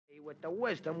With the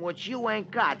wisdom which you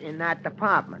ain't got in that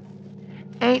department.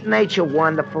 Ain't nature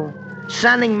wonderful?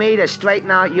 Sending me to straighten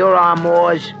out your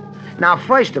amours. Now,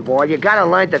 first of all, you gotta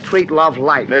learn to treat love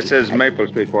lightly. This is Maple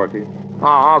Street, Porky.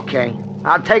 Oh, okay.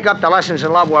 I'll take up the lessons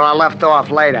in love where I left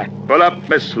off later. Pull up,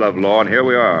 Miss Lovelorn. Here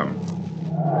we are.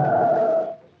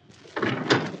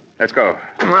 Let's go.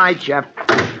 Right, Jeff.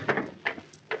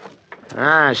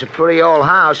 It's a pretty old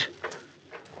house.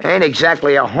 Ain't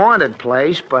exactly a haunted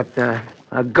place, but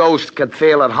a ghost could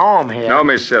feel at home here. Don't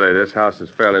be silly. This house is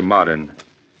fairly modern.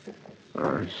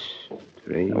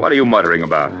 3. What are you muttering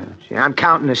about? See, I'm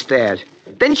counting the stairs.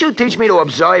 Didn't you teach me to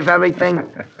observe everything?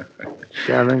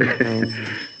 7, 8,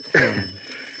 10.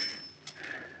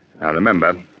 Now,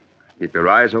 remember, keep your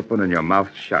eyes open and your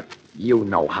mouth shut. You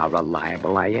know how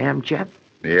reliable I am, Jeff.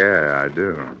 Yeah, I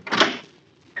do.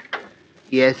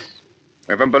 Yes?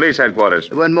 We're from police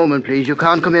headquarters. One moment, please. You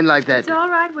can't come in like that. It's all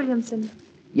right, Williamson.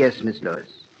 Yes, Miss Lois.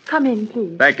 Come in,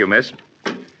 please. Thank you, miss.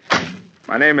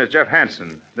 My name is Jeff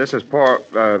Hansen. This is poor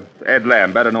Ed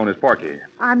Lamb, better known as Porky.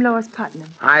 I'm Lois Putnam.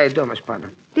 How you doing, Miss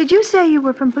Putnam? Did you say you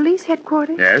were from police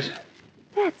headquarters? Yes?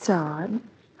 That's odd.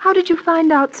 How did you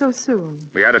find out so soon?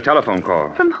 We had a telephone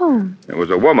call. From whom? It was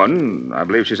a woman. I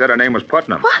believe she said her name was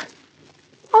Putnam. What?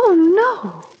 Oh,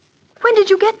 no. When did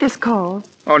you get this call?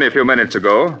 Only a few minutes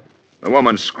ago. The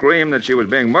woman screamed that she was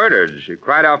being murdered. She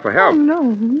cried out for help. Oh,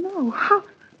 no.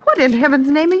 What in heaven's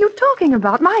name are you talking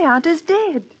about? My aunt is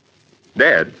dead.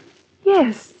 Dead?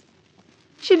 Yes.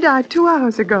 She died 2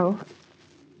 hours ago.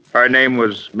 Her name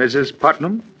was Mrs.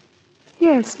 Putnam?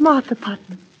 Yes, Martha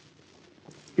Putnam.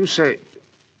 You say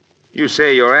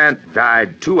your aunt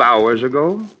died 2 hours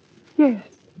ago? Yes.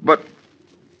 But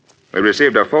we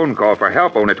received a phone call for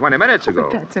help only 20 minutes ago.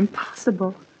 But that's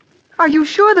impossible. Are you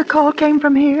sure the call came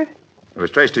from here? It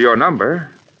was traced to your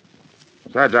number.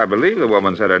 Besides, I believe the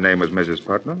woman said her name was Mrs.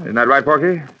 Putnam. Isn't that right,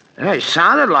 Porky? Hey, it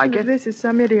sounded like it. This is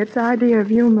some idiot's idea of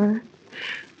humor.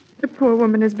 The poor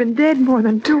woman has been dead more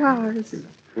than 2 hours.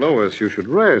 Lois, you should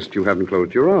rest. You haven't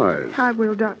closed your eyes. I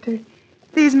will, Doctor.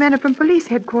 These men are from police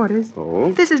headquarters.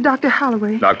 Oh? This is Dr.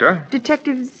 Holloway. Doctor?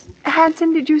 Detectives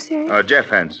Hansen, did you say? Jeff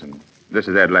Hansen. This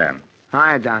is Ed Lamb.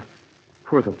 Hi, Doc.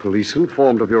 Were the police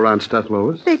informed of your aunt's death,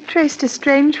 Lois? They traced a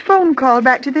strange phone call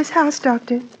back to this house,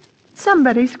 Doctor.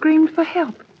 Somebody screamed for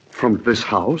help. From this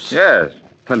house? Yes.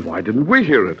 Then why didn't we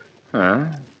hear it?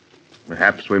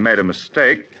 Perhaps we made a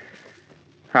mistake.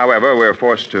 However, we're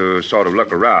forced to sort of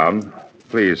look around.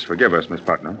 Please forgive us, Miss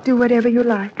Putnam. Do whatever you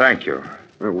like. Thank you.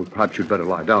 Well, perhaps you'd better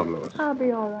lie down, Lois. I'll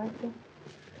be all right, then.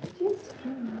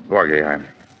 Porgy, I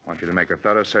want you to make a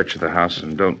thorough search of the house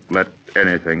and don't let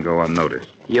anything go unnoticed.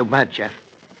 You bet, Jeff.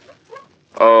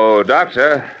 Oh,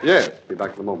 Doctor. Yes. Be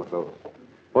back in a moment, Lois.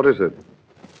 What is it?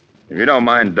 If you don't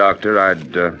mind, Doctor,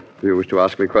 I'd... Do you wish to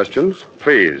ask me questions?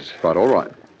 Please. Quite all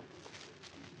right.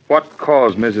 What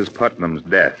caused Mrs. Putnam's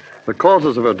death? The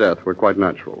causes of her death were quite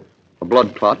natural. A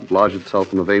blood clot lodged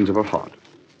itself in the veins of her heart.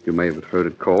 You may have heard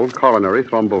it called coronary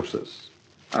thrombosis.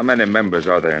 How many members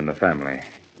are there in the family?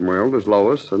 Well, there's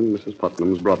Lois and Mrs.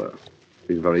 Putnam's brother.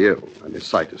 He's very ill, and his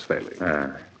sight is failing. Is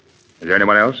there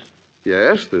anyone else?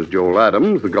 Yes, there's Joel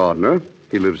Adams, the gardener.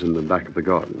 He lives in the back of the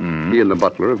garden. He and the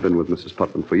butler have been with Mrs.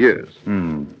 Putnam for years.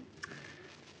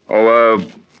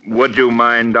 Would you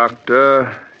mind,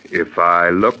 Doctor, if I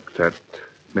looked at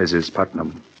Mrs.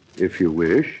 Putnam? If you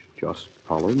wish, just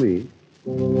follow me.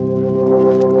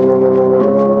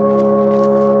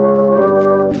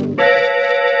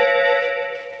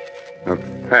 A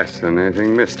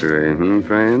fascinating mystery,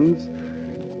 friends?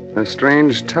 A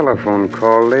strange telephone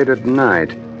call late at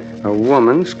night. A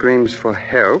woman screams for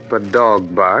help, a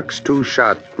dog barks, 2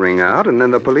 shots ring out, and then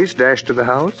the police dash to the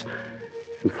house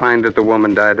and find that the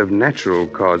woman died of natural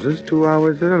causes 2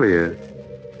 hours earlier.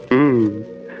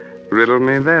 Riddle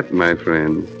me that, my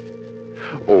friends.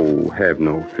 Oh, have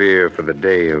no fear, for the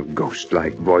day of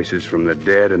ghost-like voices from the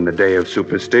dead and the day of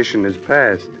superstition is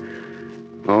past.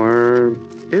 Or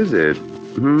is it?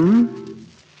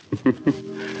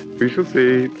 We shall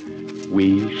see.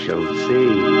 We shall see.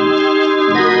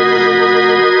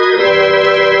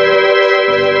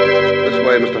 This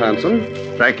way, Mr.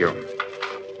 Hansen. Thank you.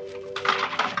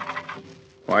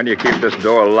 Why do you keep this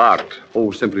door locked?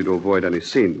 Oh, simply to avoid any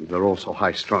scene. They're all so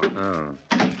high-strung.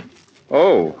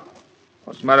 Oh.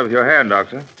 What's the matter with your hand,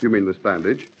 Doctor? You mean this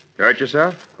bandage? You hurt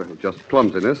yourself? Well, just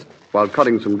clumsiness. While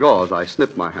cutting some gauze, I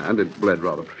snipped my hand. It bled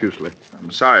rather profusely.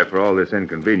 I'm sorry for all this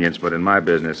inconvenience, but in my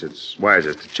business, it's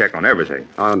wisest to check on everything.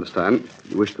 I understand.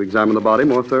 You wish to examine the body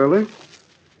more thoroughly?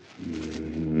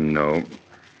 No.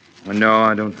 No,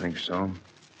 I don't think so.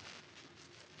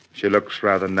 She looks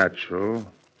rather natural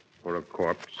for a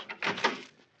corpse.